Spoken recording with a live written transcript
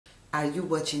Are you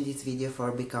watching this video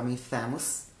for becoming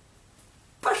famous?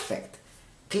 Perfect!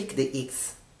 Click the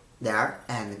X there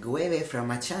and go away from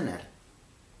my channel.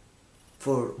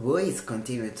 For who is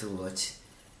continuing to watch,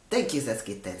 thank you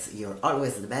Sas'ke, you're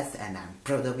always the best and I'm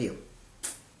proud of you.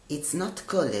 It's not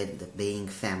called being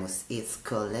famous, it's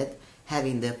called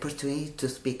having the opportunity to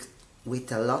speak with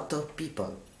a lot of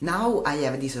people. Now I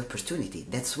have this opportunity,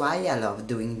 that's why I love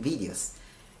doing videos.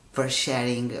 For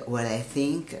sharing what I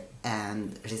think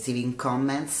and receiving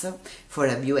comments for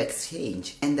a view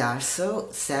exchange and also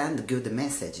send good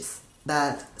messages.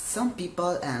 But some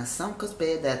people and some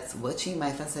cosplayers that's watching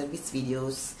my fanservice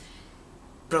videos,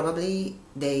 probably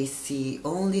they see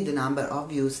only the number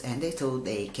of views and they thought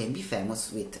they can be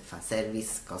famous with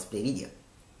fanservice cosplay video.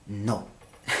 No.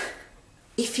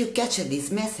 If you catch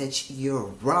this message,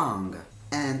 you're wrong.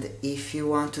 And if you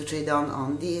want to trade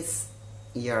on this,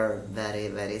 you're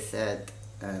very sad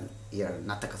and you're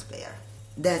not a cosplayer.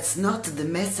 That's not the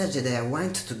message that I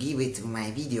want to give with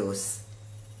my videos.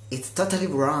 It's totally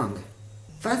wrong.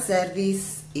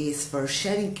 Fanservice is for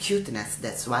sharing cuteness,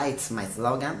 that's why it's my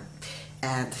slogan,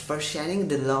 and for sharing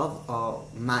the love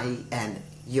of my and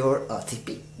your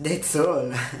OTP. That's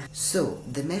all. So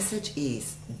the message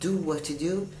is, do what you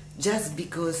do just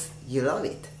because you love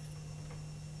it.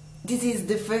 This is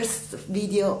the first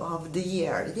video of the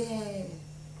year, yay!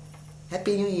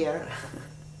 Happy New Year!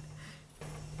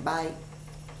 Bye!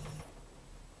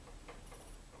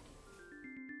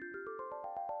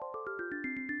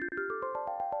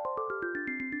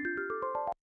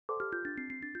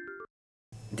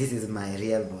 This is my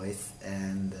real voice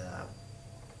and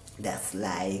that's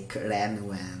like Ren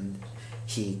when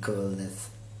he called us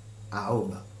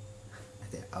Aoba.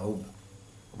 Aoba.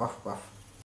 Woof woof.